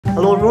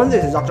Hello everyone,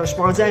 this is Dr.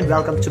 Esponza and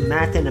welcome to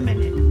Math in a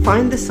Minute.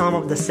 Find the sum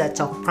of the sets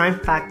of prime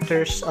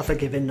factors of a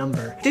given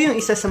number. Ito yung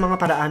isa sa mga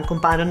paraan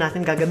kung paano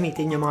natin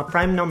gagamitin yung mga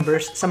prime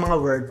numbers sa mga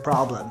word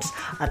problems.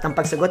 At ang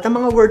pagsagot ng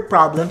mga word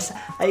problems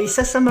ay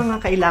isa sa mga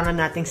kailangan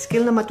nating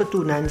skill na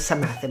matutunan sa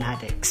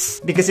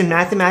mathematics. Because in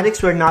mathematics,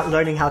 we're not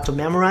learning how to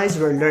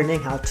memorize, we're learning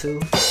how to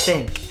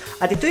think.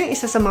 At ito yung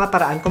isa sa mga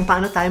paraan kung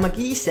paano tayo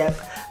mag-iisip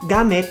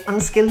gamit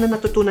ang skill na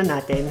natutunan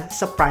natin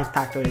sa prime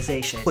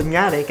factorization.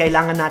 Kunyari,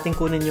 kailangan natin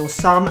kunin yung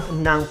sum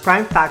ng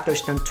prime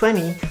factors ng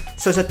 20.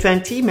 So sa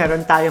 20,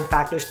 meron tayong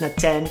factors na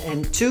 10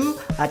 and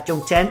 2. At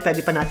yung 10,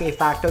 pwede pa natin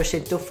i-factors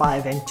into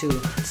 5 and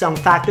 2. So ang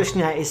factors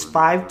niya is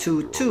 5,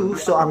 2, 2.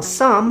 So ang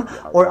sum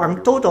or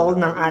ang total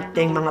ng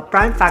ating mga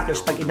prime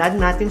factors pag in-add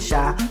natin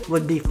siya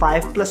would be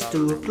 5 plus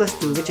 2 plus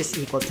 2 which is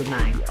equal to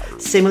 9.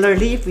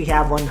 Similarly, if we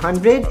have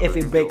 100, if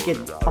we break it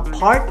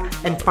apart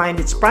and find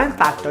its prime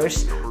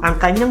factors,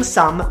 ang kanyang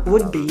sum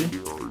would be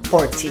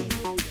 14.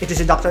 It is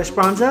Dr.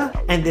 Esponza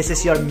and this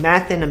is your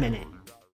Math in a Minute.